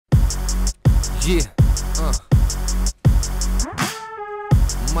Yeah,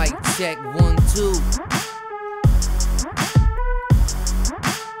 mic check 1, 2.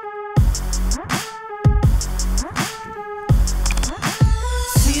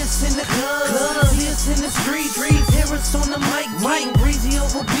 See us in the club, see us in the streets, hear us on the mic, getting greasy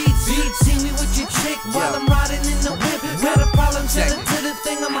over beats. See me with your chick while I'm riding in the whip. Got a problem, tell it to the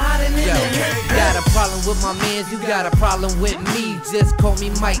thing I'm hiding in the hip. Got a problem with my mans, you got a problem with me. Just call me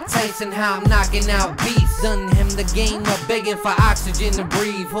Mike Tyson, how I'm knocking out beats. Done him the game of begging for oxygen to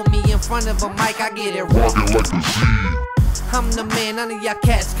breathe. Put me in front of a mic, I get it rockin' like the sea. I'm the man none of y'all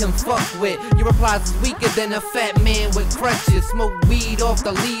cats can fuck with. Your replies is weaker than a fat man with crutches. Smoke weed off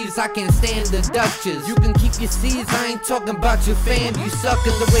the leaves, I can't stand the Dutchess. You can keep your seeds, I ain't talking about your fam, you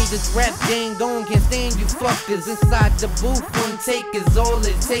suckers. The way this rap game going, can't stand you fuckers. Inside the booth, one take is all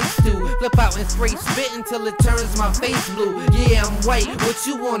it takes to flip out and straight spit until it turns my face blue. Yeah, I'm white, what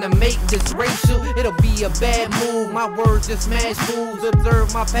you wanna make this racial? It'll be a bad move, my words just smash fools.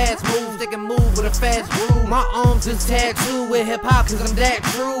 Observe my past moves, they can move with a fast groove. My arms is tattooed with hip-hop cause I'm that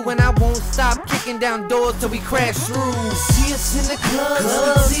true. And I won't stop kicking down doors till we crash through. See us in the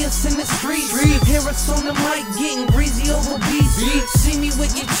club, see us in the streets, hear us on the mic, getting greasy over beats. See me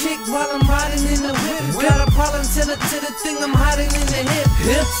with your chick while I'm riding in the whip. Got a problem, tell it to the thing I'm hiding in the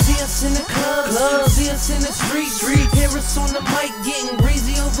hip. See us in the club, see us in the streets, hear us on the mic, getting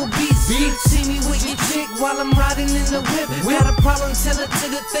greasy over beats. See me with your chick while I'm riding in the whip. Got a problem, tell it to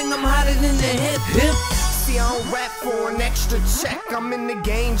the thing I'm hiding in the hip. See, I don't rap for an extra check. I'm in the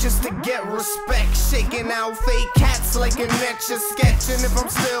game just to get respect. Shaking out fake cats like an extra sketch. And if I'm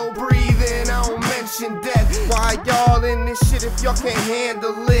still breathing, I don't mention death. Why y'all in this shit if y'all can't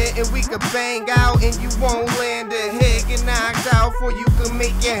handle it? And we could bang out and you won't land a hit. Get knocked out before you can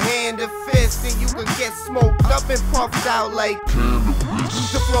make your hand a fist. And you could get smoked up and puffed out like candlewick.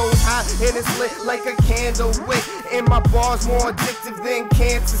 The flow's hot and it's lit like a candle wick. And my bars more addictive than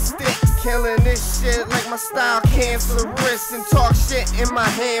cancer sticks. Killing this shit like my style cancerous. And talk shit in my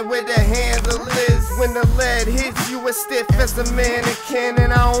hand where the handle is. When the lead hits you as stiff as a mannequin.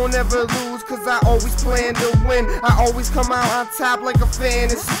 And I don't ever lose cause I always plan to win. I always come out on top like a fan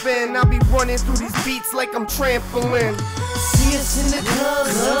and spin. I be running through these beats like I'm trampoline. See us in the club,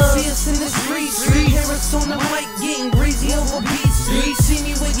 see us in the streets, hear us on the mic, getting greasy over beats. See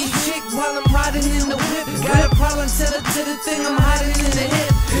me with your chick while I'm riding in the whip. Got a problem, tell it to the thing I'm hiding in the hip.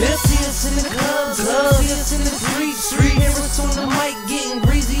 See us in the club, see us in the streets, hear us on the mic, getting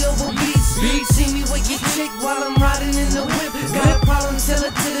greasy over beats. See me with your chick while I'm riding in the whip. Got a problem, tell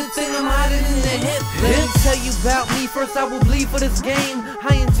it to the thing I'm hiding in the hip. Let me tell you about me, first I will bleed for this game.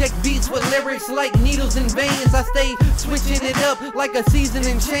 I inject beats with lyrics like needles and veins. I stay switching it up like a season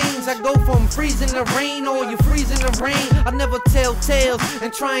in chains. I go from freezing the rain or you freezing the rain. I never tell tales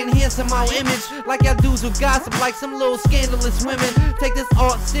and try and handsome my image like y'all dudes who gossip like some little scandalous women. Take this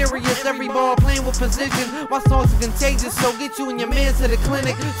art serious, every ball playing with precision. My songs are contagious, so get you and your man to the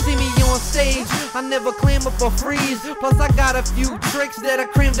clinic. See me on stage, I never clam up or freeze. Plus I got a few tricks that I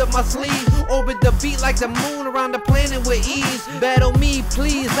crammed up my sleeve. Orbit the beat like the moon around the planet with ease. Battle me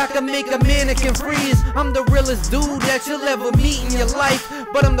please, I can make a mannequin freeze. I'm the realest dude that you'll ever meet in your life.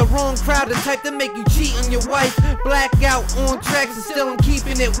 But I'm the wrong crowd, the type to make you cheat on your wife. Blackout on tracks and still I'm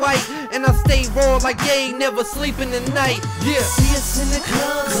keeping it white. And I stay raw like yay, never sleeping at night. Yeah. See us in the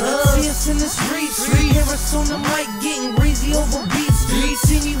club, see us in the streets, hear us on the mic, getting greasy over beats.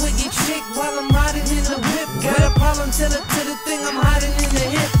 See me with your chick while I'm riding in the whip. Got a problem, tell it to the thing I'm hiding in the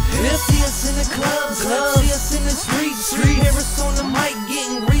hip.